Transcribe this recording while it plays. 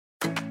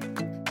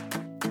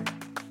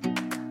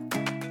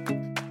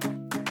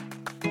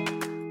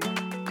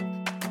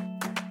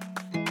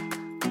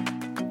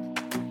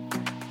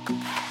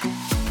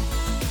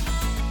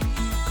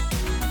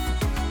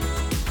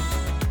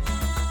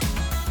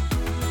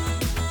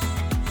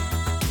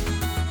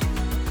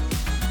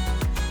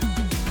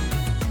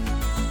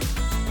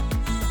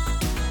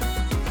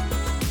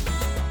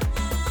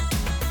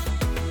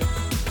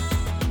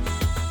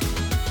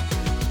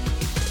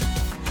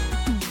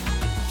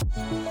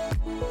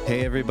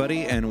Hey,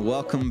 everybody, and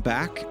welcome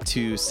back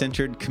to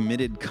Centered,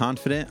 Committed,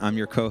 Confident. I'm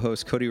your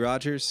co-host, Cody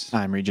Rogers.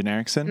 I'm Regent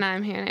Erickson. And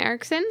I'm Hannah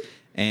Erickson.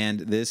 And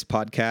this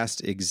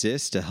podcast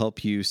exists to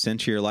help you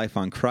center your life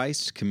on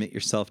Christ, commit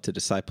yourself to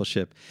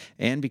discipleship,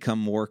 and become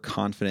more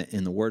confident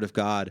in the Word of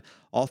God,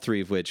 all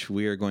three of which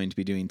we are going to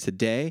be doing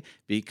today,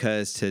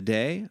 because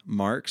today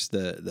marks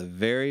the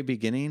very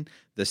beginning,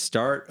 the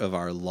start of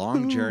our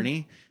long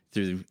journey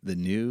through the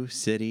New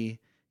City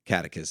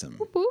Catechism.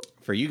 Whoop, whoop.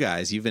 For you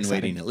guys, you've been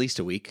waiting at least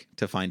a week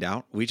to find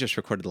out. We just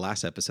recorded the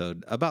last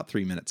episode about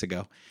 3 minutes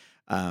ago.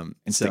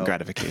 Instant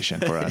gratification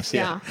for us.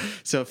 Yeah.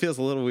 So it feels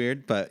a little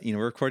weird, but we're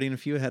recording a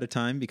few ahead of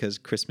time because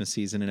Christmas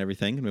season and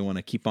everything, and we want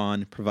to keep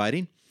on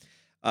providing.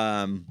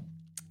 I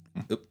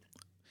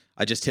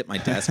just hit my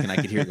desk and I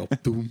could hear it go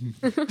boom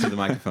to the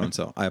microphone,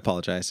 so I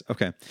apologize.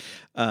 Okay.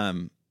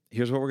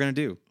 Here's what we're going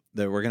to do.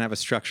 We're going to have a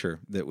structure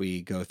that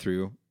we go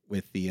through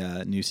with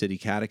the New City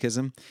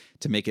Catechism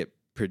to make it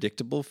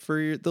predictable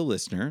for the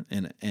listener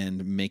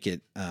and make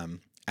it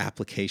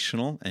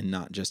applicational and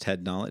not just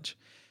head knowledge.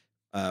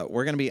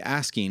 We're going to be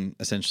asking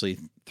essentially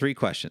three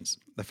questions.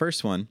 The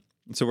first one,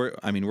 so we're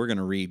going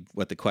to read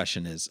what the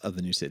question is of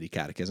the New City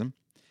Catechism.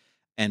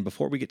 And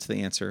before we get to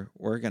the answer,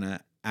 we're going to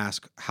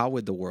ask, how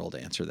would the world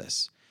answer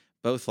this?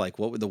 Both like,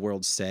 what would the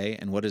world say,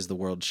 and what does the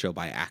world show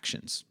by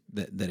actions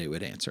that it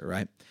would answer,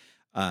 right?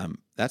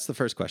 That's the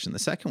first question. The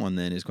second one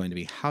then is going to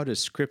be, how does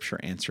Scripture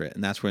answer it?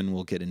 And that's when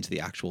we'll get into the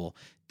actual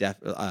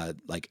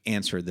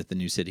answer that the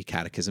New City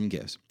Catechism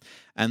gives.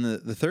 And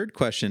the third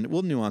question,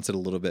 we'll nuance it a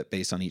little bit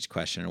based on each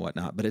question or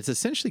whatnot, but it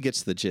essentially gets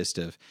to the gist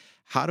of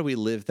how do we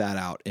live that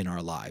out in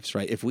our lives,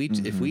 right? If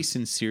we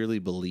sincerely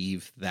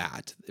believe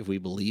that, if we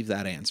believe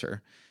that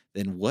answer,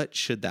 then what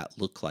should that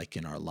look like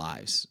in our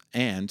lives?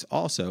 And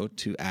also,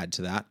 to add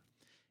to that,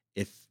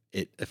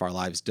 if our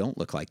lives don't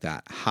look like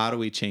that, how do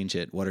we change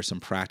it? What are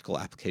some practical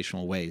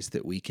applicational ways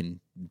that we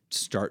can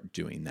start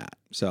doing that?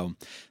 So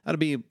that'll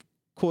be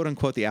quote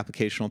unquote the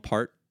applicational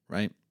part,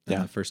 right?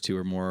 Yeah. The first two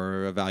are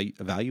more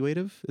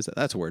evaluative.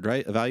 That's a word,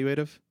 right?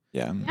 Evaluative?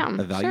 Yeah.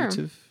 Evaluative?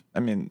 Sure. I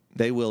mean,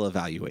 they will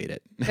evaluate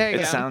it. There you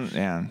go. sounds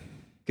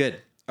Good.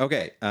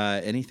 Okay.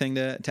 Anything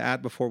to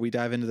add before we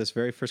dive into this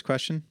very first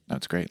question?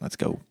 That's great. Let's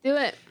go. Do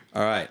it.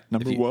 All right.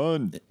 Number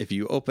one. If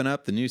you open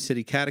up the New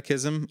City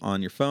Catechism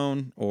on your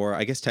phone, or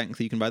I guess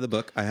technically you can buy the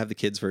book. I have the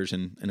kids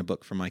version in a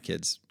book for my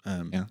kids.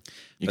 Yeah.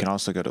 You can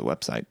also go to the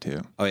website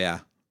too. Oh,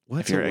 yeah.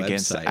 What's If you're a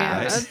against website? the Yeah,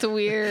 Right. that's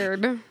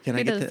weird. Can I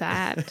Who get does the-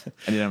 that?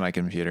 I did it on my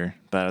computer,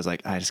 but I was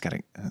like, I just got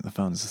to, the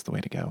phone's just the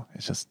way to go.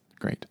 It's just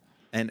great.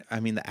 And I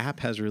mean, the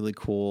app has really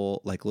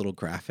cool, like little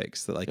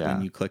graphics that, like, Yeah.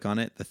 when you click on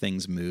it, the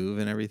things move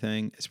and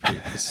everything.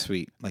 It's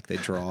sweet. Like they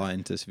draw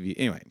into view.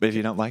 Anyway, But if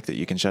you don't like it,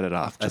 you can shut it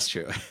off. that's Just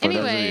true. for those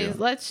of Anyways,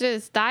 you. let's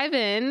just dive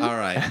in. All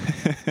right.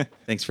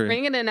 Thanks for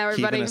Bring it in,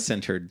 everybody. keeping us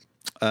centered.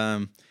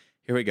 Here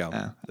we go.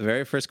 Yeah. The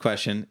very first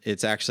question.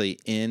 It's actually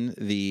in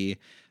the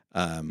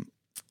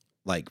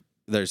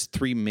there's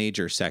three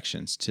major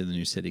sections to the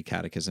New City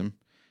Catechism,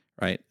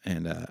 right?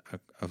 And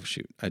oh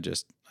shoot, I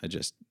just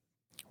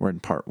We're in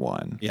part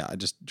one. yeah, I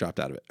just dropped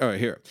out of it. All right,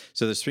 here.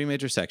 So there's three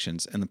major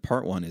sections, and the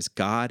part one is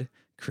God,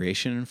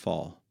 creation and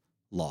fall,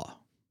 law.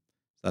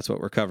 That's what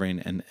we're covering.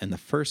 And the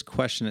first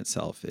question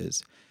itself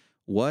is,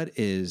 what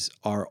is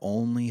our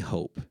only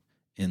hope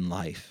in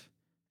life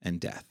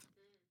and death?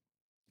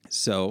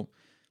 So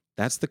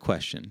that's the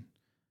question.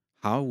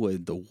 How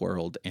would the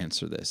world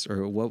answer this?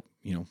 Or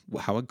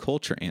how would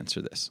culture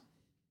answer this?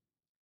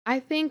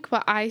 I think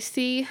what I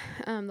see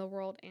the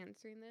world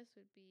answering this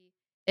would be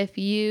if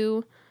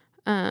you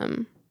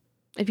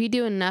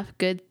do enough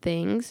good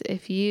things,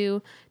 if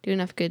you do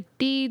enough good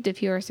deeds,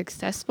 if you are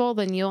successful,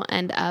 then you'll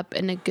end up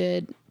in a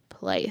good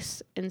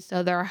place. And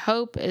so their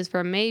hope is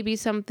for maybe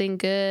something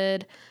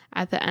good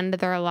at the end of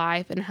their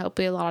life and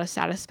hopefully a lot of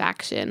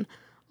satisfaction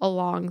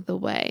along the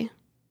way.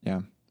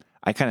 Yeah.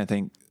 I kind of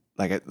think,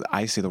 like,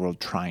 I see the world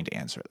trying to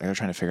answer it. They're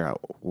trying to figure out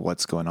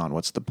what's going on,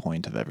 what's the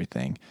point of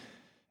everything.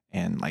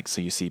 And like,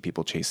 so you see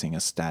people chasing a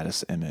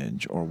status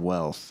image or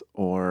wealth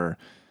or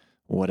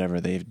whatever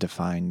they've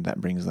defined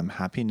that brings them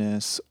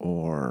happiness,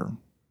 or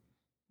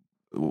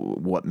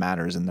what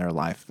matters in their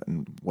life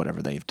and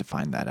whatever they've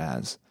defined that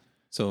as.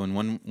 So in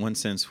one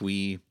sense,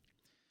 we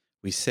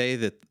say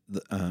that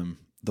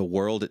the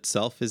world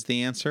itself is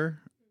the answer.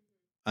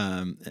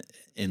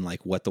 In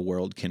like what the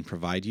world can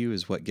provide you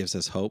is what gives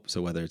us hope.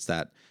 So whether it's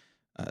that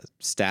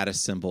status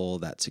symbol,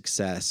 that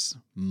success,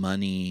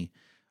 money,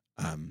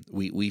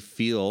 we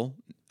feel,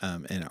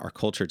 and our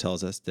culture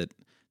tells us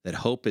that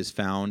hope is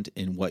found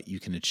in what you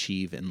can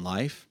achieve in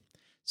life.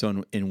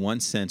 So in one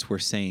sense, we're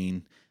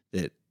saying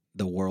that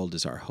the world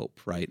is our hope,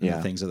 right? And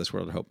the things of this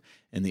world are hope.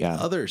 In the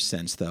other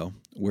sense, though,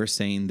 we're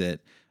saying that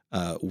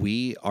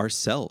we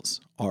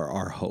ourselves are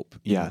our hope.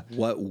 You know,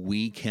 what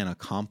we can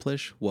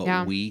accomplish,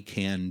 what we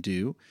can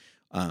do,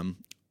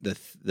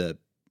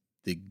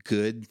 the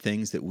good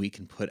things that we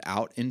can put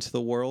out into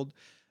the world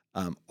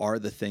are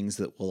the things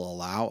that will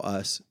allow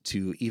us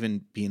to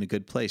even be in a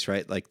good place,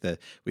 right? Like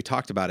we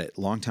talked about it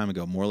a long time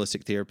ago,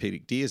 moralistic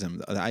therapeutic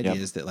deism. The idea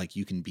is that like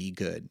you can be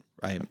good,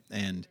 right?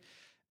 And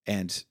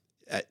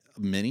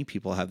many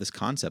people have this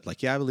concept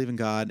like, yeah, I believe in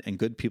God, and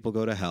good people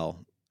go to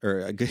hell,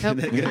 or good, Nope.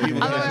 good people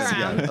go Other to way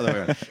heaven. around. Yeah, other way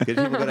around. Good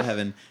people go to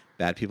heaven,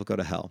 bad people go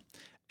to hell.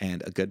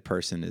 And a good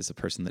person is a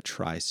person that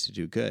tries to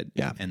do good.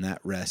 Yeah. And that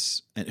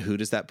rests. And who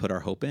does that put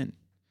our hope in?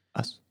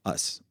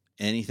 Us.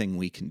 Anything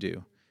we can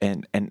do.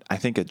 And I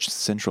think a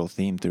central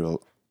theme through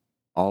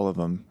all of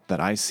them that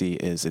I see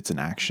is it's an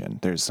action.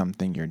 There's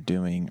something you're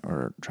doing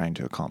or trying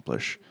to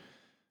accomplish.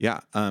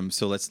 Yeah.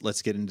 So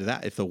let's get into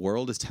that. If the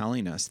world is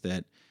telling us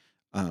that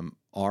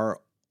our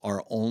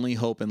only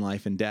hope in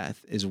life and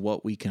death is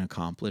what we can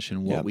accomplish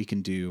and what we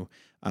can do.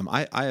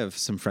 I have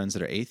some friends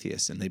that are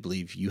atheists, and they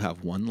believe you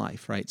have one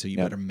life, right? So you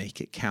better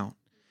make it count.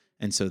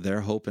 And so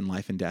their hope in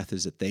life and death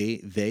is that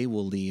they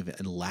will leave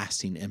a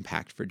lasting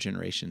impact for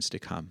generations to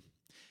come.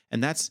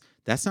 And that's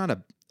not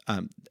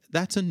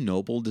that's a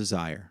noble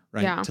desire,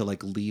 right? Yeah. To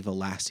like leave a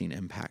lasting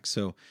impact.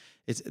 So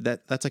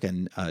that's like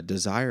a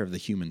desire of the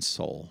human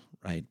soul,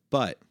 right?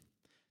 But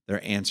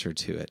their answer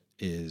to it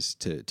is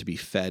to be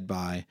fed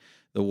by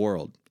the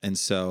world. And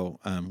so,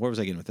 where was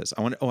I getting with this?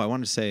 I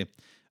wanted to say,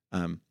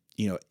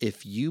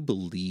 if you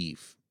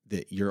believe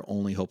that your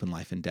only hope in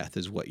life and death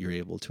is what you're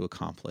able to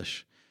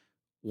accomplish,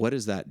 what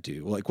does that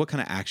do? Like, what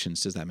kind of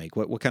actions does that make?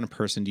 What kind of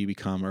person do you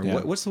become? Or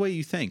what's the way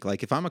you think?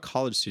 Like, if I'm a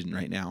college student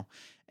right now,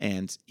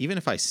 and even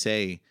if I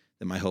say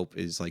that my hope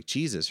is like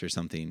Jesus or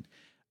something,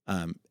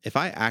 if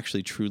I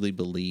actually truly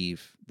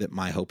believe that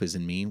my hope is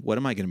in me, what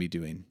am I going to be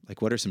doing?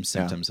 Like, what are some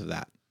symptoms of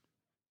that?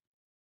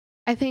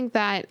 I think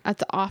that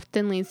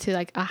often leads to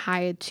like a high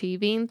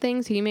achieving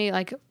thing. So you may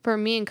like, for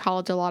me in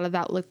college, a lot of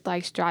that looked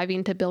like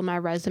striving to build my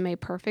resume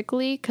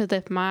perfectly. Because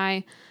if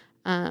my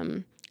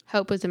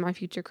hope was in my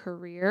future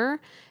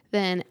career,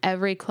 then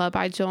every club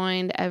I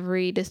joined,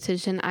 every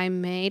decision I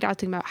made, I was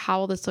thinking about how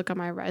will this look on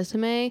my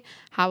resume?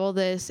 How will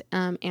this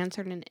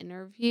answer in an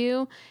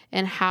interview?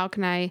 And how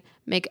can I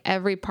make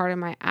every part of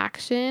my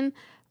action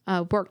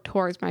work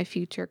towards my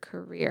future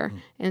career?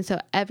 And so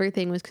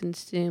everything was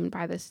consumed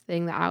by this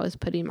thing that I was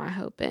putting my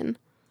hope in.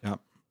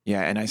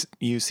 Yeah. And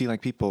you see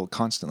like people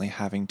constantly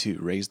having to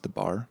raise the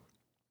bar.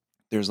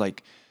 There's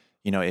like,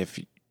 if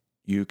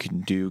you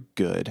can do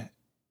good,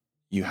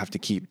 you have to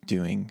keep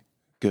doing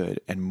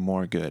good and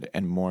more good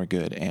and more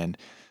good and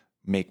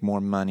make more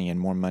money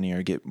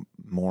or get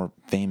more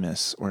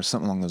famous or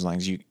something along those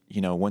lines.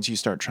 Once you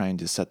start trying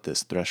to set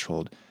this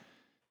threshold,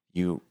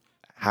 you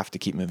have to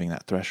keep moving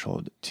that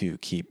threshold to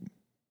keep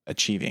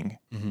achieving,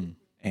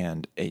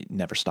 and it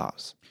never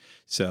stops.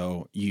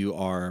 So you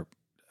are,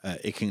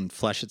 it can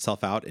flesh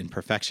itself out in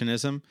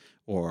perfectionism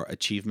or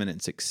achievement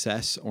and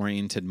success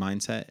oriented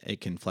mindset. It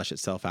can flesh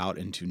itself out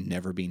into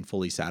never being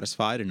fully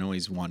satisfied and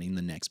always wanting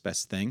the next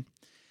best thing.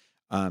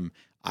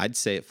 I'd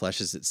say it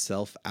fleshes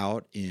itself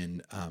out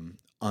in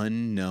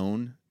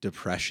unknown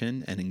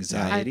depression and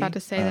anxiety. I was about to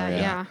say that,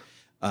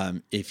 yeah.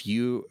 If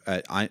you,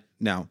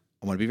 now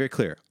I want to be very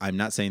clear. I'm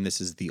not saying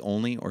this is the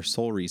only or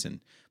sole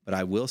reason, but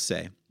I will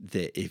say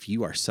that if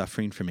you are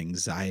suffering from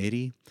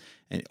anxiety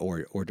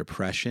or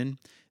depression,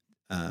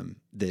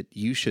 that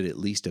you should at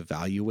least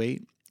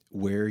evaluate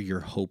where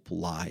your hope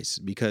lies,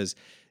 because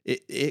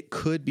it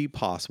could be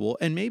possible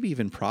and maybe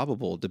even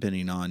probable,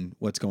 depending on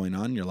what's going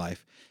on in your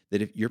life,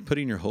 that if you're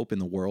putting your hope in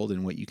the world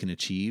and what you can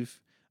achieve,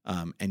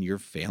 and you're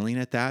failing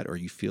at that, or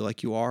you feel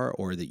like you are,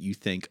 or that you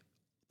think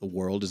the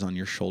world is on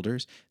your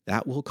shoulders,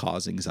 that will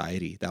cause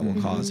anxiety. That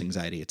will cause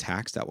anxiety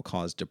attacks. That will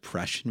cause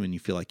depression when you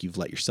feel like you've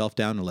let yourself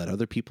down or let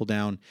other people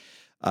down.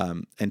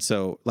 And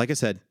so, like I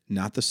said,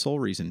 not the sole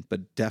reason,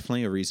 but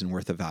definitely a reason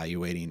worth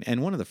evaluating.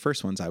 And one of the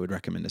first ones I would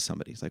recommend to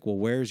somebody is like, well,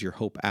 where's your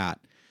hope at?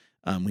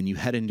 When you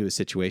head into a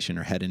situation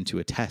or head into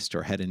a test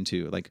or head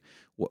into like,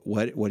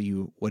 what are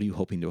you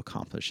hoping to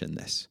accomplish in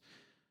this?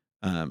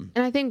 And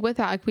I think with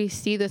that, like we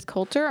see this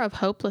culture of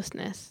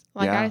hopelessness.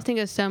 Like I just think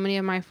of so many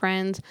of my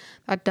friends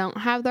that don't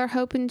have their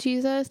hope in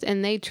Jesus,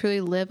 and they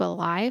truly live a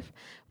life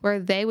where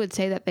they would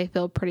say that they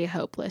feel pretty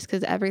hopeless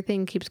because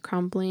everything keeps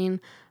crumbling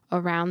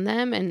around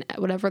them, and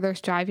whatever they're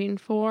striving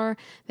for,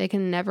 they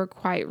can never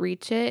quite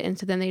reach it. And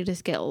so then they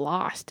just get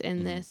lost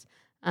in this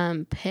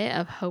pit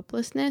of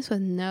hopelessness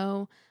with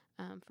no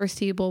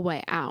foreseeable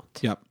way out.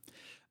 Yep.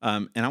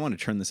 And I want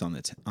to turn this on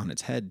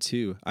its head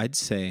too. I'd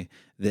say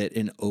that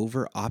an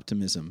over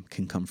optimism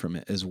can come from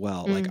it as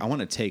well. Like I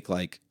want to take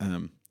like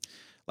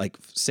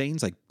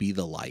sayings like "be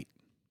the light,"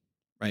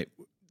 right?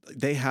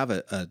 They have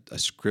a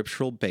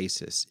scriptural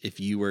basis. If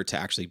you were to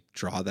actually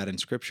draw that in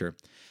Scripture,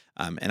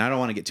 and I don't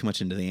want to get too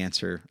much into the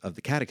answer of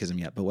the Catechism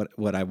yet, but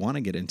what I want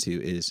to get into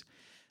is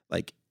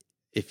like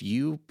if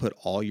you put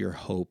all your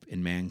hope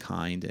in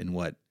mankind and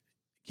what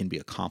can be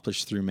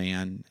accomplished through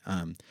man.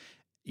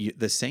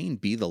 The saying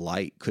 "be the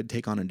light" could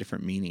take on a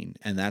different meaning,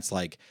 and that's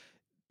like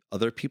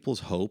other people's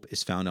hope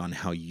is found on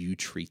how you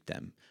treat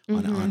them,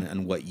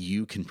 on what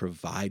you can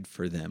provide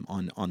for them,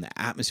 on the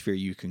atmosphere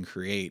you can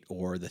create,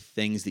 or the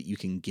things that you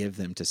can give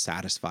them to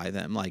satisfy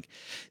them. Like,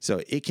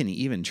 so it can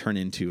even turn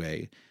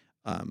into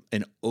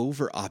an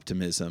over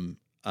optimism.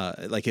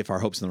 Like if our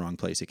hope's in the wrong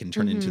place, it can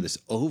turn into this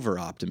over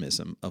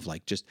optimism of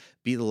like just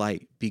be the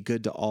light, be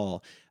good to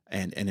all.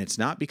 And it's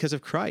not because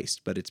of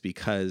Christ, but it's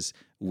because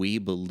we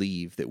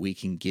believe that we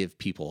can give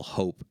people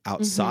hope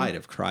outside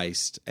of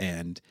Christ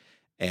and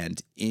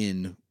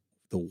in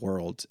the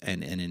world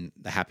and in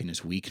the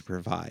happiness we can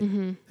provide.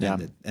 And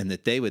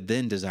that they would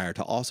then desire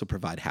to also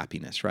provide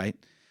happiness, right?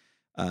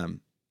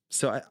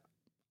 So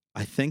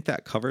I think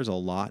that covers a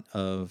lot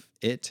of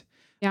it.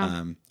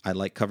 Yeah. I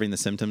like covering the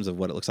symptoms of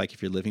what it looks like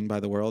if you're living by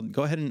the world.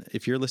 Go ahead and,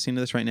 if you're listening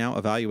to this right now,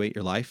 evaluate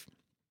your life,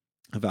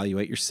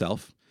 evaluate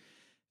yourself.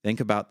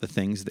 Think about the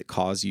things that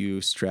cause you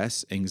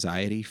stress,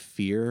 anxiety,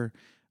 fear,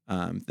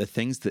 the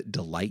things that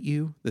delight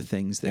you, the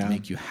things that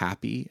make you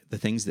happy, the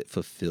things that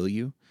fulfill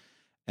you.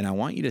 And I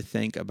want you to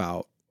think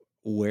about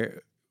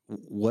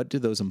what do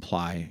those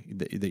imply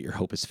that your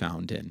hope is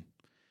found in?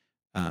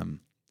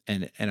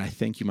 And I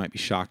think you might be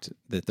shocked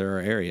that there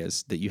are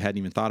areas that you hadn't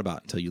even thought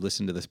about until you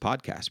listen to this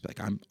podcast. Like,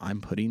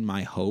 I'm putting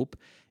my hope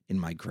in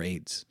my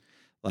grades.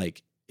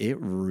 Like, it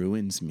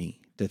ruins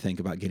me to think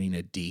about getting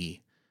a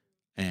D.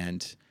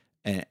 And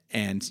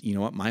you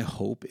know what? My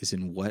hope is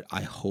in what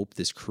I hope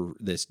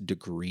this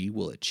degree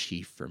will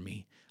achieve for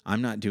me.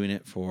 I'm not doing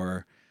it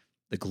for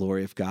the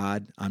glory of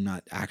God. I'm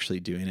not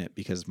actually doing it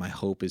because my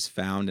hope is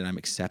found and I'm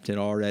accepted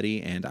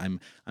already, and I'm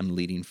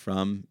leading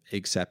from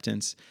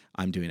acceptance.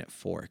 I'm doing it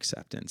for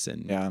acceptance,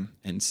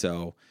 and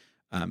so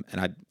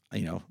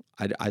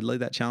I'd lay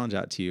that challenge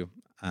out to you.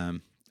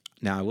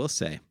 Now I will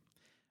say,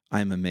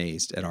 I'm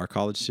amazed at our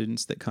college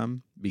students that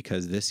come,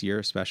 because this year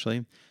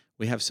especially,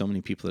 we have so many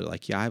people that are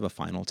like, yeah, I have a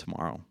final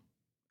tomorrow.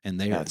 And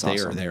they are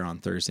there on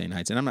Thursday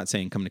nights. And I'm not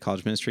saying coming to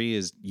college ministry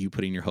is you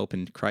putting your hope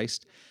in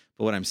Christ.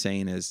 But what I'm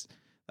saying is,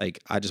 like,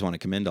 I just want to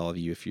commend all of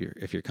you if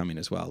you're coming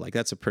as well. Like,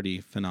 that's a pretty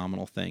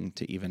phenomenal thing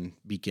to even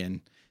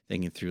begin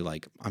thinking through.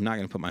 Like, I'm not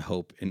going to put my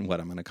hope in what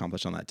I'm going to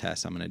accomplish on that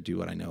test. I'm going to do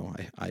what I know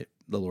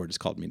the Lord has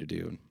called me to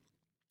do. And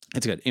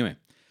it's good. Anyway,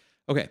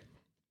 okay.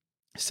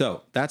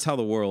 So that's how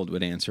the world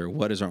would answer,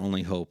 what is our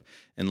only hope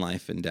in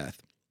life and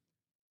death?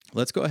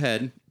 Let's go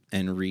ahead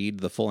and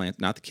read the full answer,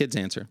 not the kids'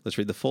 answer. Let's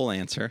read the full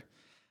answer.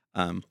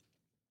 I'll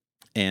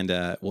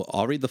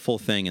read the full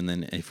thing, and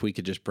then if we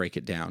could just break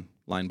it down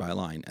line by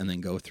line and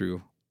then go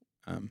through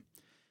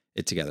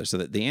it together. So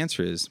that the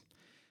answer is,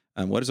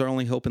 what is our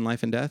only hope in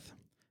life and death?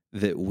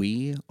 That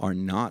we are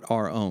not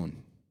our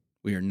own.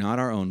 We are not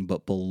our own,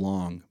 but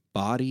belong,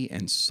 body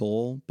and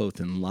soul, both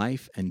in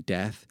life and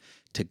death,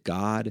 to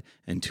God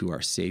and to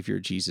our Savior,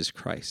 Jesus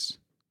Christ.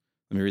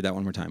 Let me read that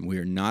one more time. We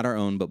are not our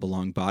own, but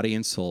belong body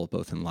and soul,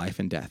 both in life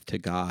and death, to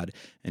God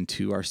and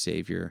to our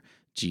Savior,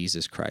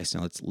 Jesus Christ.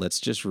 Now let's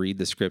just read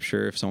the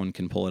scripture. If someone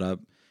can pull it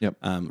up,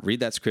 read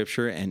that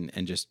scripture, and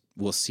just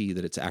we'll see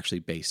that it's actually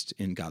based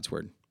in God's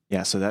word.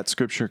 Yeah, so that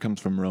scripture comes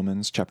from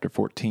Romans chapter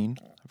 14,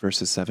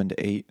 verses 7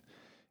 to 8.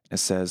 It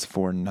says,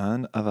 "For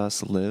none of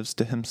us lives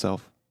to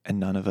himself, and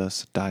none of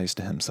us dies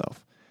to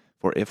himself.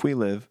 For if we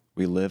live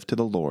to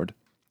the Lord,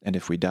 and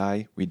if we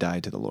die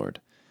to the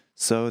Lord.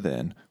 So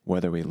then,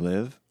 whether we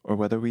live or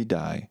whether we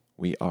die,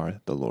 we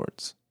are the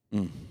Lord's."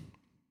 The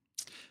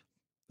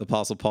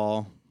Apostle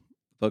Paul,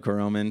 book of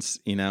Romans,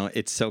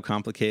 it's so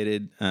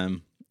complicated.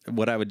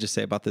 What I would just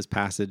say about this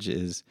passage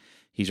is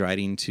he's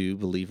writing to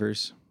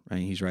believers,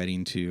 right? He's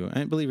writing to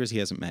believers he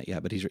hasn't met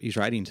yet, but he's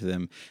writing to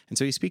them. And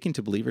so he's speaking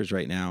to believers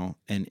right now.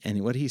 And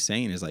what he's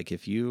saying is, like,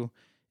 if you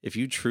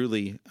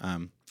truly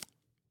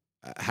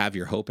have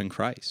your hope in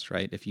Christ,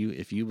 right? If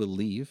you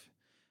believe,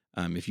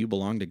 if you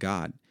belong to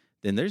God,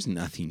 then there's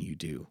nothing you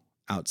do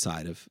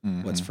outside of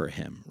what's for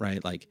him,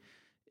 right? Like,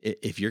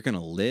 if you're going to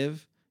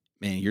live,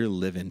 man, you're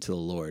living to the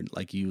Lord.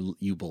 Like,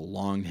 you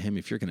belong to him.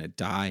 If you're going to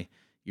die,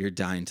 you're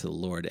dying to the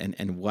Lord.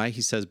 And why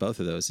he says both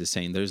of those is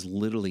saying there's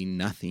literally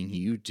nothing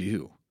you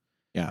do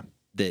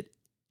that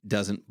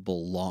doesn't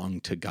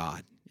belong to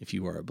God if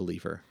you are a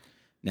believer.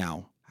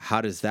 Now,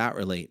 how does that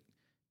relate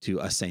to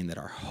us saying that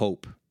our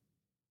hope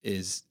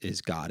is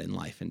God in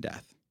life and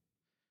death?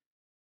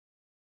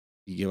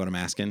 You get what I'm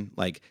asking?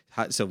 Like,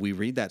 so we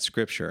read that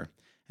scripture,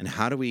 and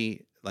how do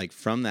we, like,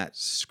 from that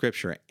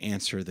scripture,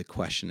 answer the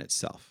question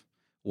itself?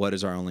 What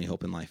is our only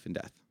hope in life and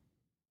death?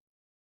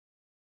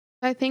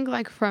 I think,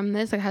 like, from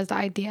this, it has the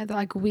idea that,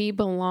 like, we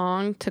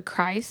belong to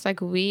Christ,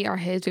 like, we are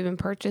his, we've been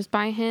purchased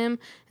by him,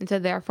 and so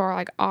therefore,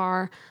 like,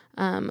 our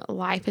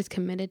life is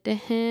committed to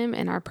him,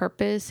 and our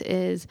purpose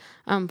is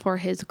for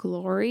his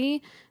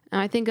glory.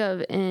 And I think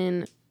of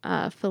in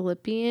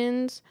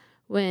Philippians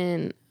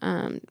when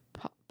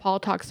Paul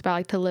talks about,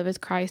 like, to live as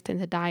Christ and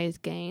to die as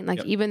gain.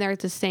 Like, even there,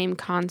 it's the same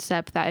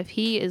concept that if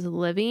he is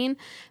living,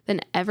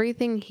 then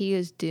everything he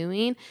is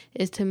doing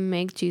is to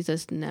make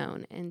Jesus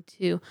known and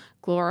to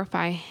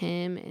glorify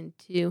him and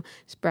to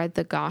spread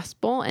the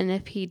gospel. And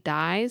if he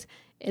dies,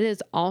 it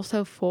is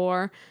also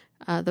for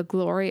the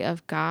glory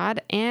of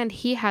God. And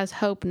he has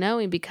hope,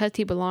 knowing because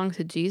he belongs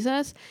to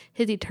Jesus,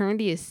 his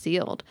eternity is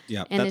sealed.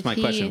 Yeah, and that's my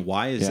question.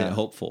 Why is it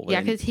hopeful? Yeah,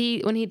 because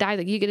when he dies,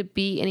 like, you get to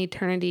be in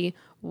eternity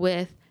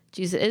with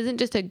Jesus. It isn't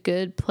just a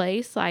good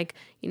place, like,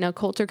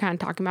 culture kind of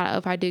talking about,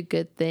 if I do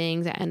good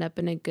things, I end up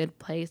in a good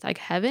place. Like,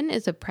 heaven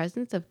is the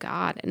presence of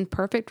God in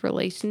perfect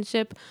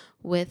relationship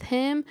with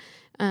him.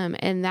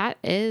 And that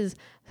is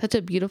such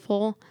a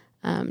beautiful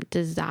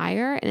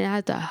desire, and it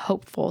has a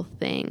hopeful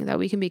thing that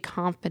we can be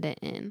confident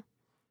in.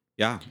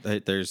 Yeah,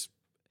 there's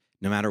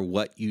no matter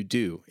what you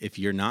do, if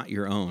you're not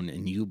your own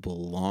and you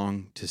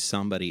belong to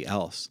somebody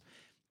else,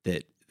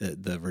 that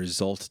the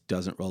result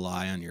doesn't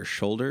rely on your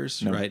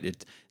shoulders, No.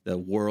 right? The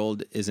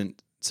world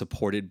isn't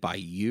supported by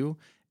you.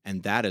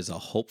 And that is a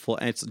hopeful,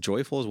 and it's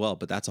joyful as well,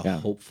 but that's a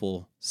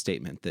hopeful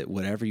statement that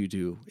whatever you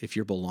do, if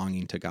you're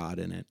belonging to God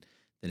in it,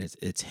 then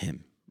it's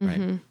Him, right?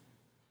 Mm-hmm.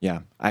 Yeah,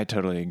 I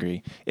totally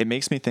agree. It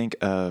makes me think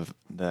of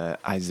the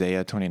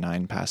Isaiah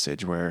 29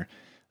 passage where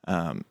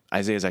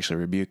Isaiah is actually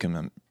rebuking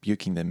them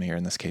here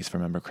in this case, if I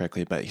remember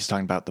correctly, but he's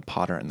talking about the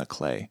potter and the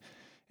clay.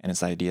 And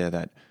it's the idea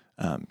that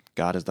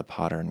God is the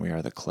potter and we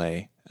are the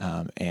clay.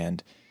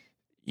 And,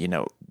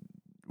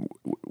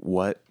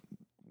 what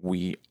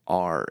we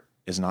are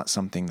is not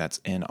something that's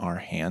in our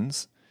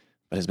hands,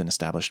 but has been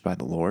established by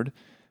the Lord.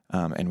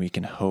 And we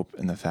can hope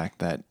in the fact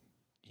that,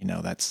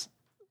 that's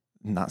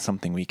not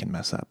something we can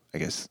mess up, I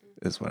guess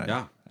is what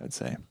I would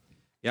say.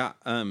 Yeah.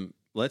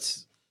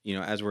 Let's,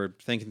 as we're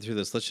thinking through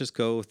this, let's just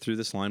go through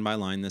this line by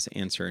line, this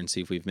answer, and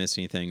see if we've missed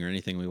anything or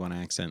anything we want to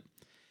accent.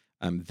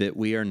 That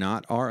we are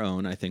not our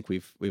own. I think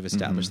we've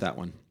established that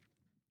one,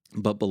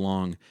 but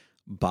belong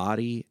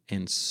body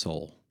and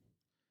soul.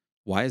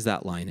 Why is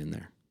that line in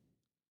there?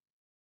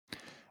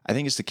 I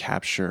think it's to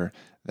capture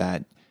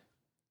that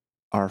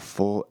our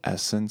full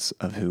essence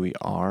of who we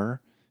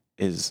are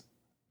is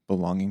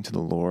belonging to the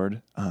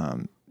Lord.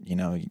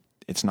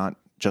 It's not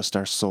just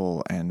our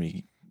soul and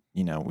we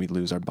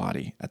lose our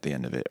body at the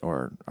end of it,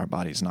 or our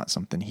body is not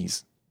something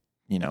He's,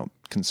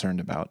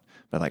 concerned about,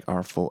 but like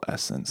our full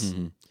essence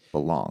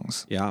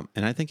belongs. Yeah.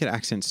 And I think it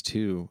accents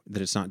too,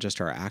 that it's not just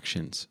our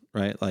actions,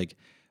 right? Like,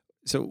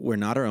 so we're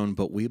not our own,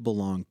 but we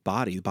belong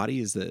body. The body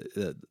is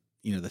the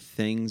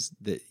things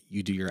that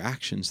you do your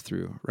actions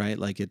through, right?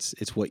 Like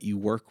it's what you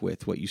work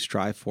with, what you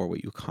strive for,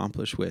 what you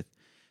accomplish with.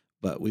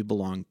 But we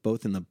belong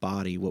both in the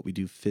body, what we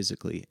do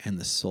physically, and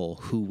the soul,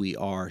 who we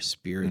are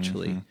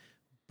spiritually.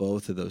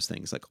 Both of those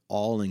things, like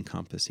all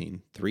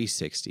encompassing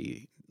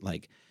 360,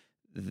 like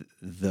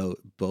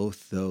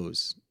both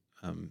those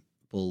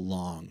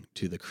belong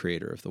to the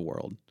creator of the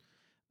world.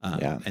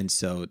 And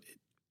so it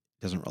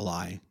doesn't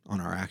rely on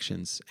our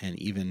actions, and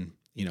even,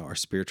 our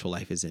spiritual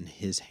life is in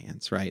His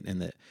hands, right?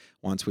 And that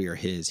once we are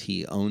His,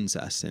 He owns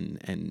us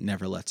and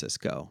never lets us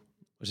go,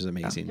 which is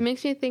amazing. It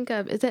makes me think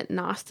of, is it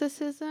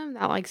Gnosticism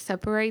that like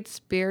separates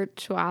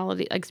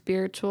spirituality, like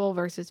spiritual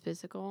versus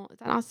physical? Is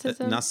that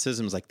Gnosticism?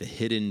 Gnosticism is like the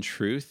hidden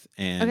truth.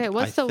 And okay,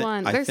 what's the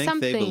one? I There's think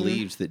something. they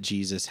believed that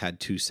Jesus had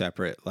two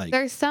separate, like.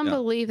 There's some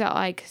belief that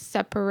like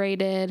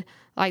separated,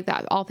 like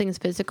that all things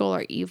physical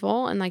are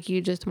evil, and like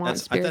you just want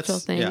spiritual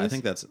things. Yeah, I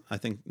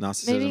think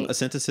Gnosticism, maybe,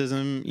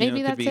 asceticism,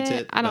 maybe could that's be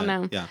it. I don't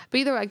know. Yeah. But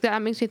either way, like,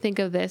 that makes me think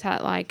of this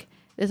at like.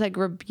 This like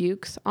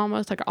rebukes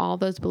almost like all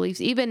those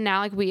beliefs. Even now,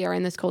 like we are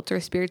in this culture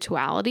of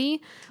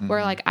spirituality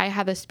where like I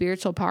have a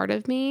spiritual part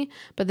of me,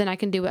 but then I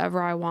can do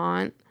whatever I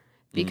want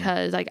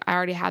because like I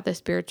already have the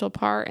spiritual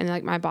part and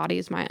like my body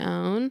is my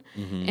own.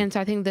 And so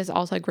I think this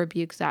also like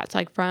rebukes that. It's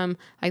like from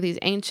like these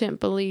ancient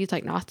beliefs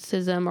like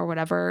Gnosticism or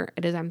whatever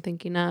it is I'm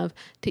thinking of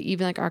to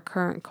even like our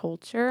current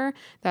culture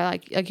that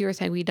like you were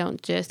saying, we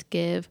don't just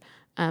give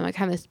like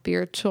kind of the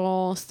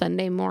spiritual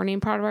Sunday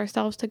morning part of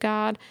ourselves to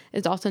God.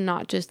 It's also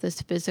not just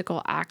this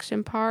physical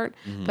action part,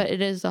 but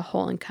it is the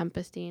whole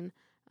encompassing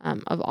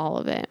of all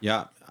of it.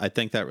 Yeah, I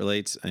think that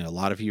relates. A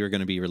lot of you are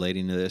going to be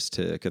relating to this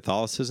to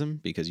Catholicism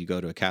because you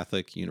go to a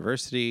Catholic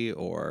university,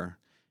 or,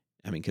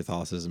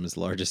 Catholicism is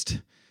the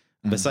largest,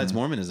 besides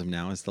Mormonism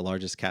now, is the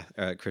largest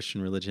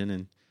Christian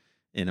religion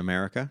in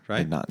America, right?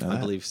 Did not know that. I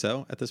believe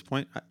so at this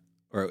point,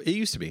 or it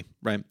used to be,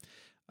 right?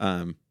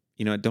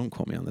 Don't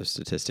quote me on those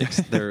statistics.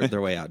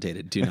 They're way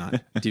outdated. Do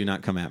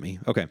not come at me.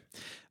 Okay.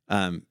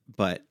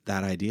 But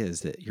that idea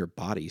is that your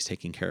body is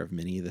taking care of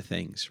many of the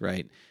things,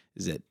 right?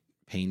 Is it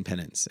pain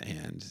penance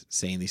and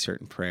saying these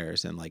certain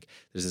prayers? And like,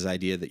 there's this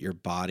idea that your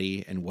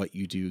body and what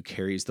you do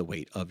carries the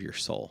weight of your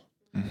soul,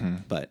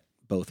 but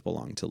both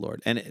belong to the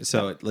Lord. And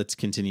so let's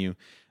continue.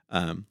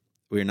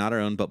 We are not our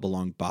own, but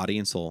belong body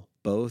and soul,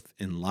 both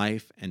in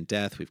life and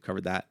death. We've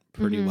covered that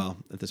pretty well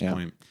at this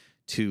point.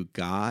 To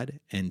God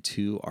and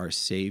to our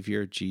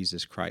Savior,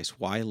 Jesus Christ.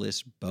 Why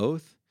list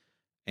both?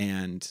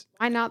 And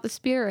why not the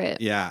Spirit?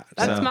 Yeah.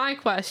 That's my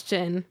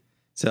question.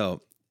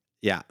 So,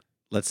 yeah,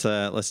 let's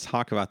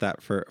talk about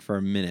that for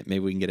a minute. Maybe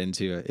we can get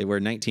into it. We're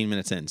 19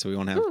 minutes in, so we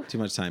won't have too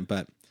much time.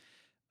 But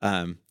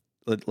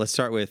let's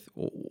start with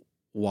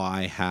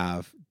why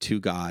have to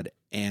God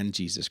and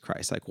Jesus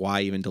Christ? Like,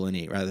 why even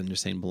delineate rather than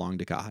just saying belong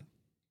to God?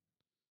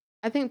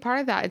 I think part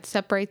of that, it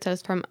separates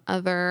us from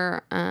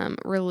other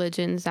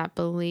religions that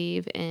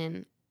believe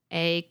in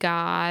a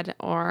God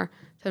or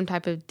some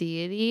type of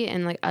deity,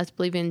 and like us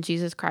believing in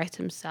Jesus Christ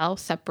Himself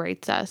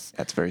separates us.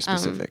 That's very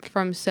specific.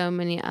 From so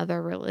many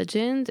other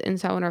religions. And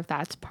so I wonder if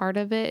that's part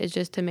of it, is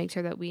just to make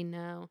sure that we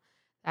know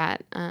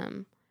that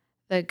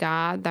the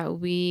God that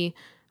we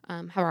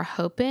have our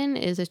hope in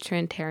is a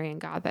Trinitarian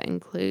God that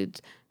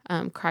includes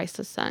Christ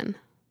the Son.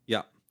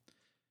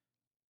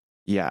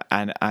 Yeah.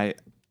 And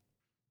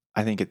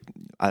I think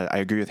I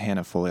agree with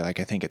Hannah fully. Like,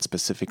 I think it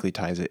specifically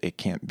ties it. It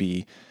can't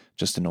be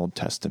just an Old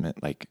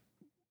Testament, like,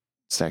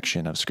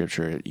 section of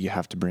scripture. You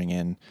have to bring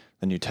in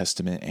the New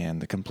Testament and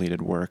the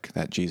completed work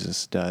that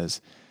Jesus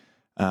does.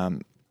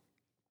 And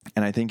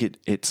I think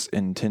it's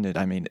intended.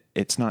 I mean,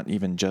 it's not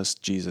even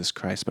just Jesus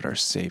Christ, but our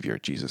Savior,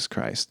 Jesus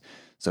Christ.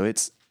 So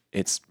it's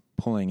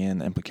pulling in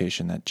the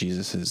implication that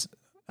Jesus's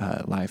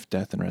life,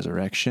 death, and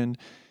resurrection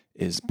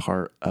is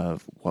part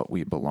of what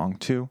we belong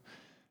to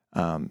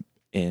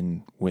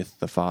in with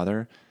the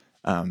Father.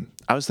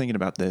 I was thinking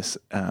about this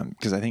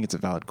because I think it's a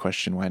valid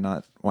question. Why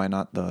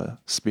not the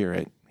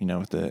Spirit? You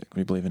know,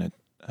 we believe in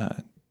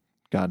a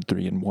God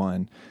 3 in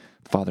 1,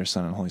 Father,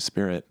 Son, and Holy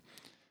Spirit.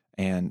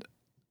 And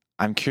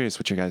I'm curious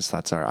what your guys'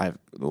 thoughts are. A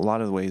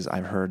lot of the ways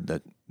I've heard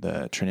that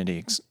the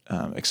Trinity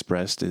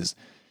expressed is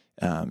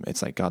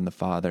it's like God and the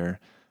Father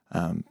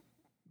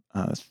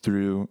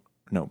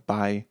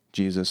by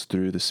Jesus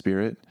through the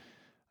Spirit.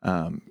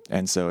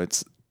 And so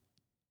it's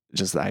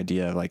just the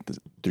idea of like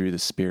through the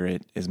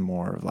Spirit is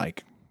more of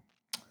like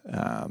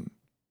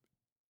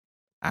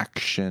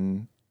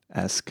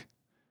action-esque.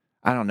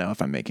 I don't know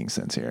if I'm making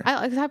sense here.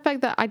 I feel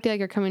like the idea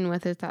you're coming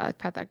with is that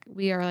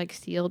we are like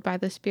sealed by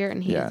the Spirit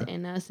and He is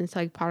in us, and so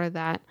like part of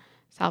that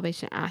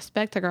salvation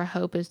aspect, like our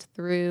hope is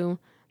through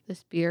the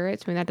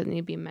Spirit. So maybe that doesn't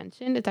need to be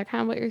mentioned. Is that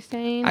kind of what you're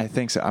saying? I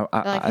think so.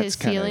 Like His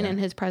sealing and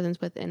His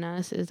presence within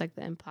us is like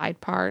the implied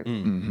part,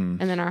 and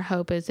then our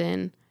hope is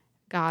in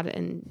God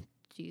and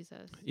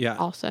Jesus. Yeah.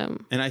 Also,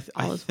 and I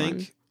don't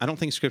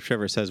think Scripture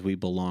ever says we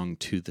belong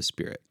to the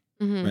Spirit.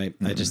 Right.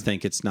 I just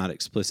think it's not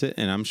explicit.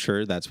 And I'm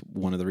sure that's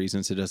one of the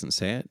reasons it doesn't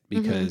say it,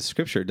 because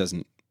Scripture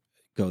doesn't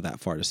go that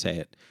far to say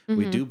it.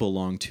 We do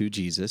belong to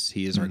Jesus.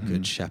 He is our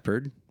good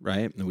shepherd,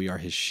 right? And we are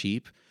His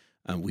sheep.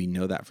 We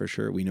know that for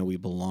sure. We know we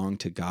belong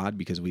to God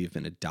because we have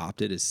been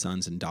adopted as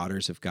sons and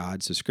daughters of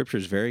God. So Scripture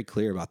is very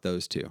clear about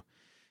those two.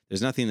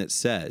 There's nothing that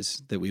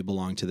says that we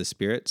belong to the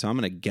Spirit. So I'm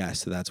going to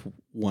guess that that's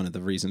one of the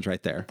reasons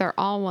right there. They're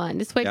all one.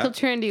 Just wait till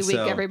Trinity Week,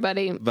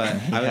 everybody. But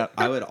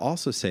I would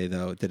also say,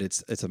 though, that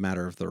it's a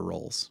matter of their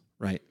roles,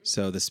 right?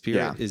 So the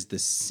Spirit is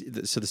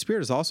so the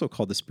Spirit is also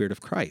called the Spirit of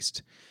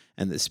Christ.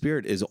 And the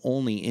Spirit is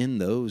only in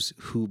those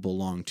who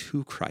belong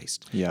to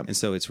Christ. Yep. And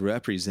so it's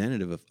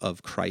representative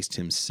of Christ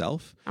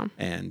Himself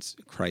and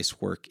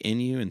Christ's work in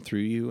you and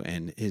through you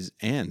and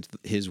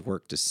his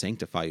work to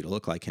sanctify you to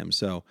look like Him.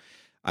 So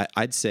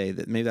I'd say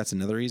that maybe that's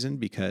another reason,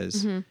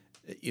 because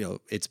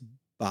it's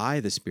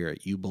by the Spirit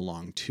you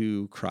belong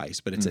to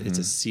Christ, but it's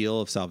a seal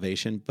of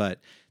salvation.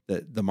 But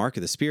the mark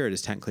of the Spirit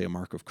is technically a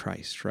mark of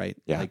Christ, right?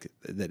 Yeah. Like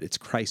that it's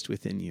Christ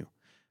within you.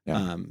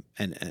 Yeah.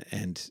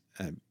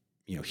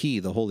 He,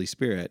 the Holy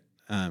Spirit,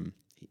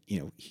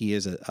 He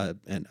is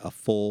a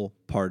full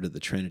part of the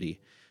Trinity.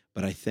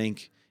 But I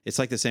think it's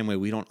like the same way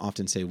we don't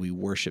often say we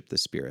worship the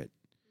Spirit.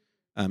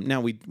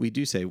 Now we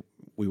do say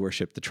we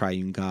worship the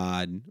triune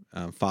God,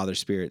 Father,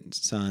 Spirit, and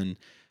Son,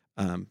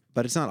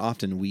 but it's not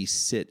often we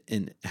sit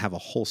and have a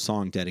whole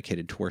song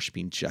dedicated to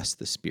worshiping just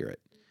the Spirit.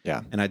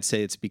 Yeah, and I'd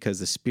say it's because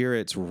the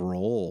Spirit's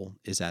role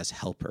is as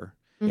helper.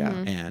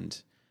 Yeah,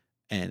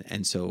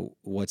 and so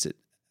what's it?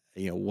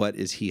 What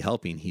is He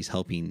helping? He's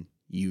helping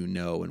you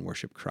know and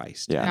worship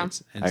Christ. Yeah,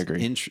 and I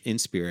agree. In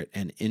spirit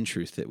and in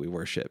truth that we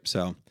worship.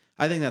 So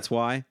I think that's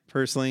why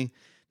personally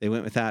they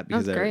went with that,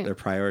 because they're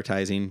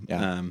prioritizing.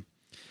 Yeah.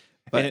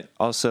 But it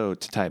also,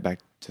 to tie it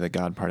back to the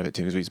God part of it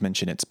too, because we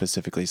mentioned it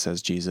specifically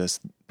says Jesus.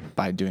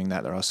 By doing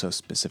that, they're also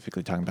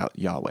specifically talking about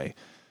Yahweh.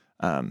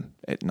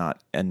 It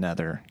not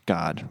another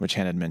God, which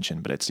Hannah had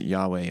mentioned, but it's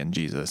Yahweh and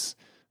Jesus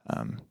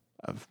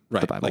of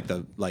the Bible.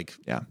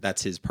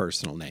 That's His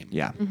personal name.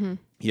 Yeah.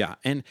 Yeah.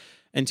 And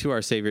to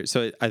our Savior.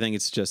 So I think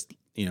it's just,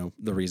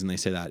 the reason they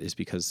say that is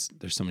because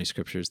there's so many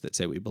scriptures that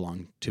say we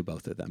belong to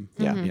both of them.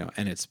 Yeah.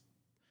 And it's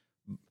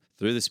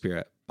through the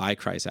Spirit by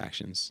Christ's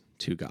actions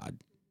to God.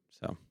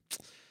 So,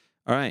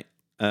 all right.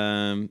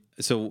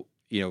 So,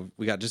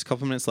 we got just a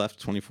couple minutes left,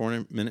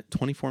 24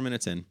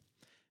 minutes in.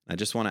 I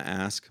just want to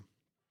ask,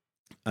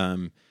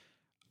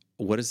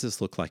 what does this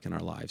look like in our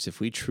lives? If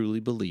we truly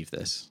believe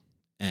this,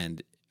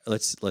 and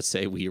let's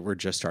say we were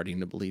just starting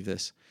to believe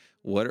this,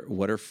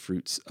 what are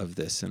fruits of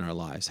this in our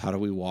lives? How do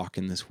we walk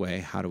in this way?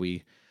 How do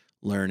we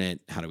learn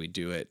it? How do we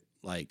do it?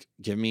 Like,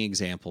 give me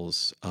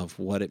examples of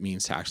what it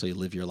means to actually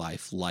live your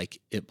life like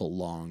it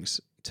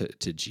belongs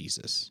to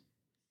Jesus.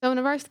 So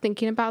whenever I was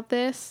thinking about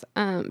this,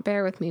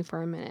 bear with me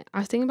for a minute. I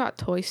was thinking about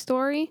Toy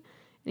Story,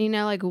 and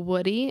like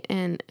Woody,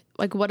 and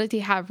like what does he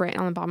have written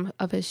on the bottom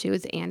of his shoe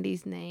is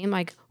Andy's name.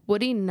 Like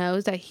Woody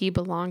knows that he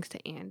belongs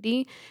to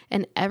Andy,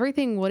 and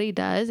everything Woody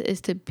does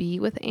is to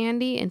be with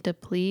Andy and to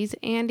please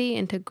Andy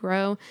and to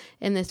grow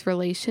in this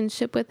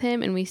relationship with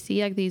him. And we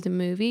see like these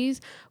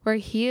movies where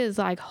he is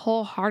like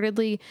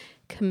wholeheartedly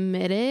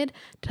committed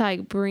to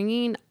like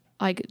bringing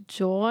like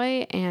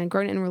joy and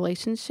growing in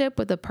relationship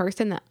with the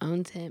person that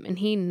owns him, and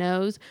he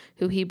knows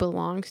who he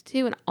belongs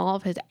to, and all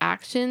of his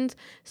actions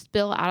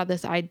spill out of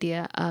this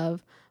idea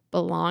of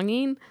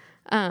belonging.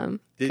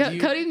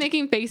 Cody's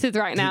making faces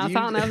right now, so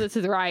I don't know if this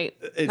is right.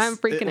 I'm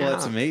freaking out.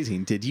 It's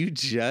amazing. Did you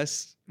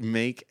just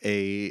make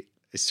a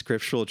a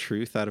scriptural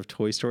truth out of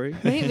Toy Story.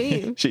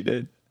 Maybe. She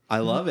did. I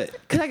love it.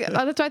 Cause that's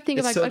what I think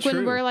of, It's like so when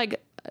true. we're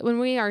like, when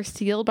we are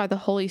sealed by the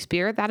Holy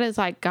Spirit, that is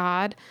like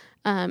God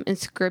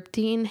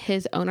inscripting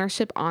his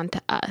ownership onto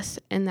us.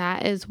 And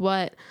that is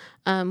what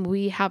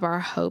we have our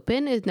hope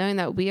in, is knowing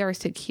that we are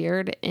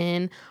secured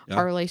in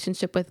our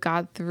relationship with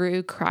God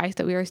through Christ,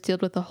 that we are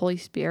sealed with the Holy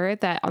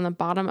Spirit, that on the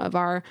bottom of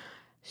our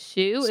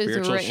shoe is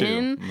Spiritual shoe.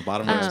 written On the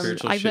bottom of our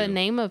spiritual like shoe. the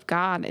name of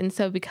God. And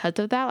so because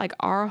of that, like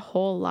our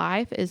whole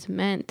life is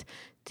meant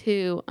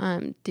to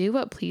do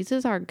what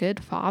pleases our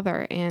good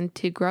Father and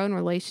to grow in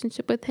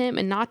relationship with him,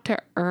 and not to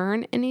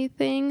earn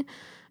anything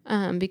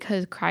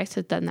because Christ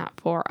has done that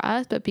for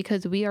us, but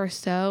because we are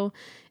so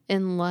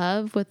in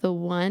love with the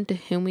one to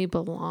whom we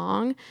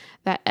belong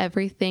that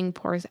everything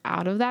pours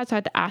out of that. So I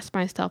had to ask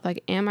myself,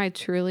 like, am I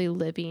truly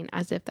living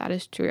as if that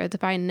is true, as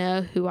if I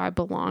know who I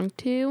belong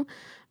to?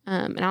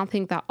 And I don't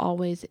think that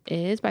always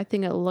is, but I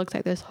think it looks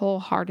like this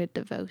wholehearted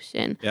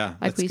devotion, Yeah, like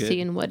that's we good. see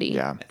in Woody.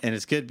 Yeah. And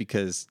it's good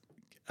because,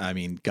 I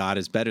mean, God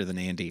is better than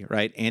Andy,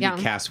 right? Andy Yeah.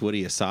 casts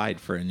Woody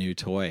aside for a new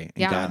toy, and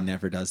Yeah. God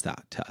never does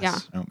that to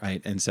us, Yeah.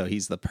 right? And so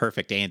he's the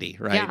perfect Andy,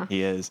 right? Yeah.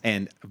 He is.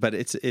 But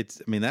it's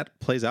I mean, that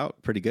plays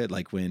out pretty good.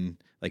 Like in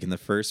the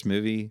first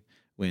movie,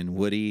 when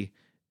Woody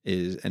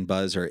and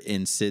Buzz are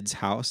in Sid's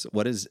house,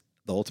 what is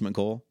the ultimate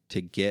goal?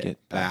 To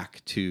get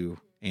back to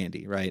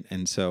Andy, right?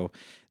 And so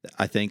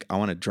I think I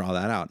want to draw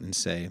that out and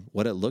say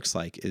what it looks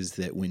like is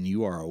that when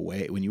you are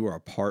away, when you are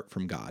apart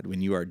from God,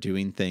 when you are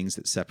doing things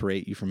that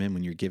separate you from him,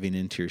 when you're giving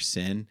into your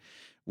sin,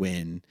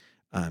 when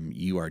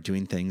you are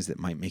doing things that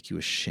might make you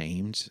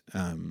ashamed,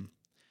 when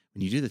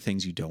you do the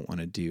things you don't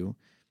want to do,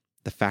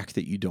 the fact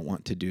that you don't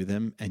want to do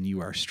them and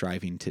you are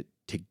striving to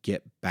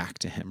get back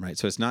to him, right?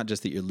 So it's not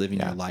just that you're living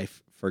your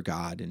life for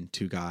God and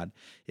to God.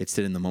 It's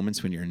that in the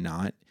moments when you're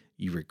not,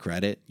 you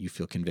regret it, you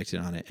feel convicted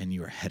on it, and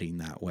you are heading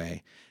that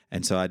way.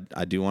 And so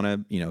I do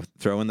want to,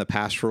 throw in the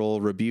pastoral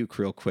rebuke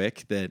real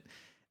quick that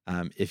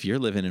if you're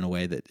living in a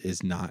way that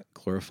is not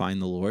glorifying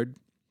the Lord,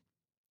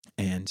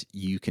 and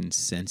you can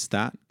sense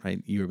that,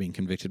 right? You are being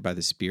convicted by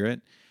the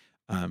Spirit.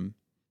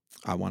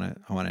 I want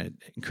to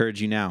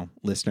encourage you now,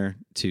 listener,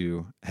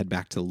 to head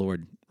back to the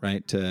Lord,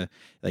 right?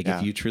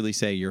 If you truly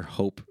say your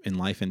hope in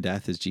life and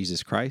death is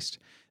Jesus Christ,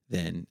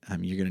 then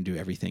you're going to do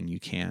everything you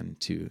can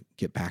to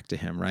get back to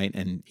him, right?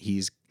 And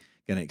he's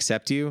going to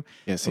accept you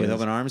with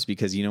open arms,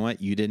 because you know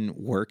what? You didn't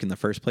work in the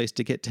first place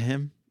to get to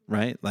him,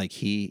 right? Like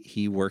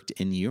he worked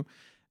in you.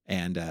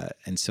 And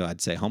so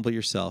I'd say humble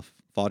yourself,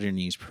 fall to your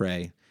knees,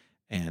 pray,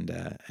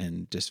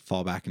 and just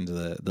fall back into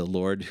the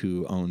Lord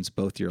who owns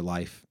both your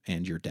life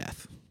and your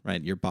death,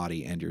 right? Your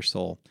body and your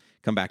soul.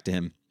 Come back to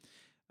him.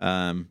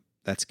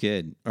 That's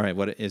good. All right.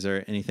 Is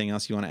there anything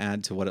else you want to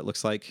add to what it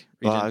looks like?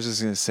 Well, I was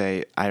just going to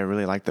say, I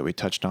really like that we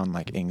touched on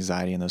like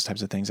anxiety and those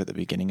types of things at the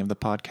beginning of the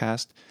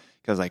podcast.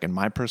 Because like in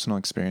my personal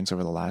experience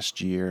over the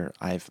last year,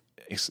 I've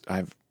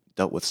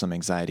dealt with some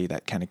anxiety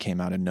that kind of came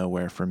out of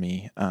nowhere for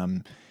me.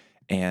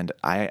 And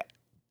I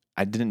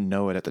didn't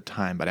know it at the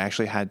time, but I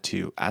actually had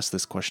to ask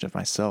this question of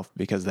myself,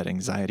 because that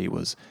anxiety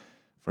was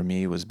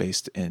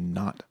based in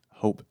not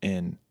hope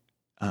in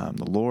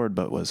the Lord,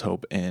 but was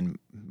hope in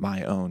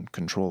my own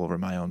control over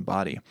my own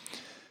body.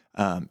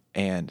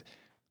 And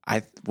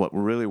what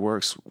really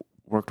worked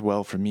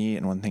well for me,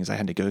 and one of the things I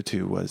had to go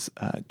to was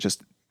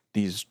just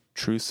these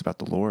truths about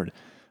the Lord.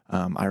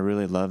 I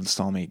really loved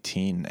Psalm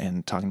 18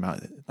 and talking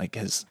about like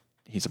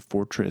he's a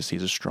fortress,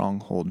 he's a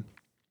stronghold,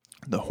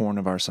 the horn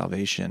of our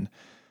salvation,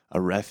 a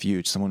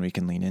refuge, someone we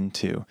can lean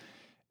into,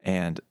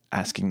 and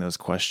asking those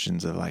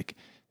questions of like,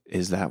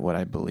 is that what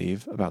I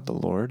believe about the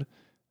Lord?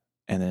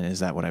 And then is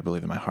that what I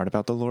believe in my heart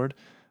about the Lord?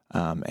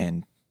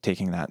 And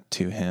taking that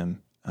to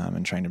him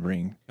and trying to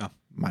bring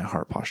my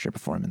heart posture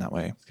before him in that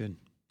way. That's good.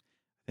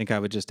 I think I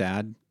would just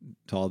add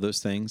to all those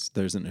things,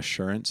 there's an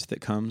assurance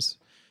that comes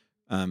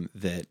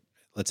that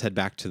let's head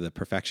back to the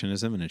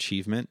perfectionism and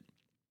achievement.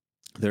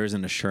 There is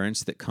an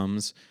assurance that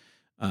comes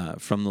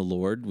from the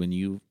Lord when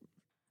you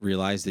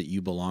realize that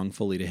you belong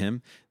fully to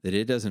him, that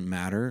it doesn't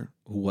matter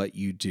what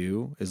you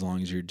do as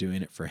long as you're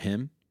doing it for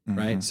him,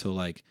 right? So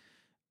like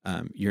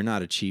you're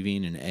not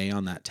achieving an A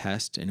on that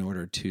test in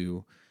order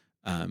to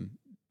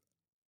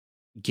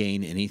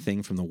gain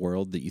anything from the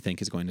world that you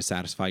think is going to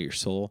satisfy your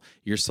soul.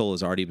 Your soul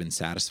has already been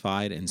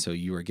satisfied, and so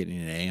you are getting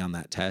an A on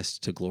that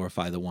test to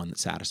glorify the one that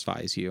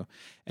satisfies you.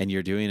 And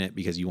you're doing it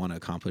because you want to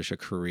accomplish a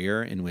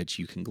career in which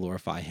you can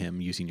glorify him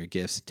using your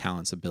gifts,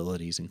 talents,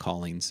 abilities, and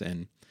callings.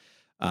 And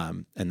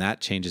that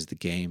changes the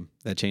game.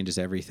 That changes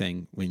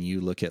everything when you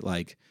look at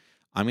like,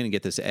 I'm going to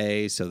get this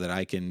A so that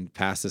I can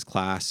pass this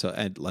class. So,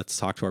 and let's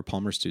talk to our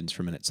Palmer students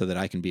for a minute, so that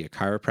I can be a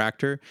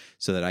chiropractor,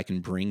 so that I can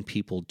bring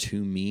people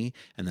to me,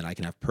 and that I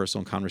can have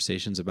personal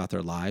conversations about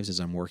their lives as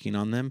I'm working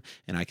on them,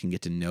 and I can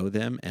get to know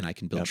them, and I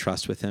can build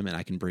trust with them, and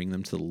I can bring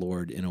them to the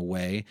Lord in a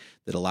way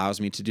that allows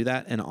me to do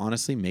that, and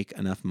honestly make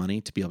enough money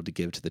to be able to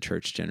give to the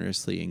church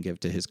generously and give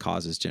to his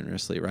causes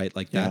generously, right?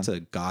 Like that's a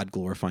God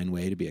glorifying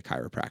way to be a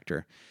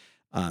chiropractor.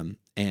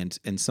 And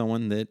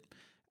someone that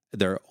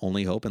their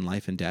only hope in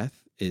life and death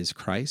is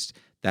Christ.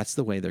 that's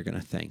the way they're going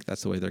to think.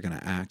 That's the way they're going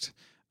to act.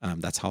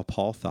 That's how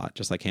Paul thought,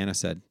 just like Hannah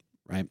said,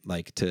 right?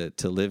 Like to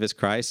live as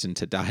Christ and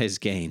to die as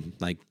gain.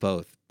 Like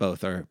both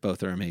are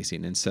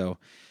amazing. And so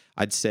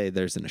I'd say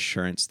there's an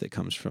assurance that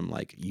comes from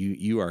like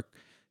you are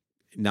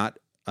not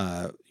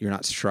you're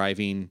not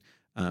striving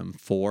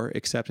for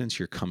acceptance.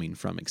 You're coming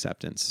from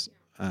acceptance.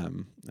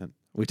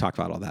 We talk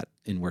about all that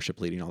in worship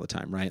leading all the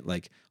time, right?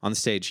 Like on the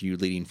stage, you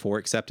leading for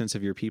acceptance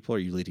of your people, or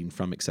you leading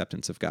from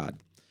acceptance of God?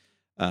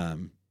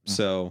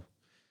 So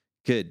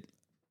good.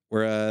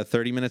 We're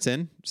 30 minutes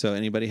in. So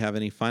anybody have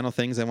any final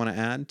things I want to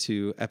add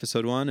to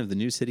episode 1 of the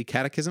New City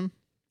Catechism?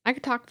 I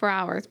could talk for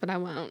hours, but I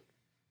won't.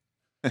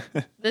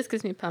 This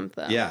gets me pumped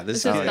though. Yeah, this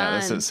is Oh, fun. yeah,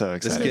 this is so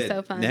This is exciting. is good.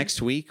 so fun.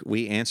 Next week,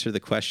 we answer the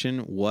question,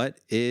 what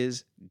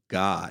is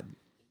God?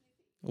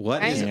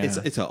 What is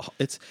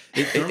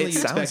Right? normally you sounds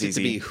expect it to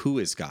easy. be who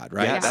is God,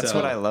 right? Yeah, that's So-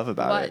 what I love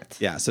about it. What?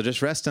 Yeah, so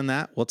just rest on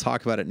that. We'll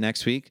talk about it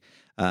next week.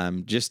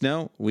 Just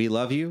know we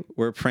love you.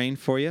 We're praying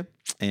for you,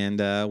 and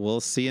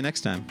we'll see you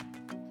next time.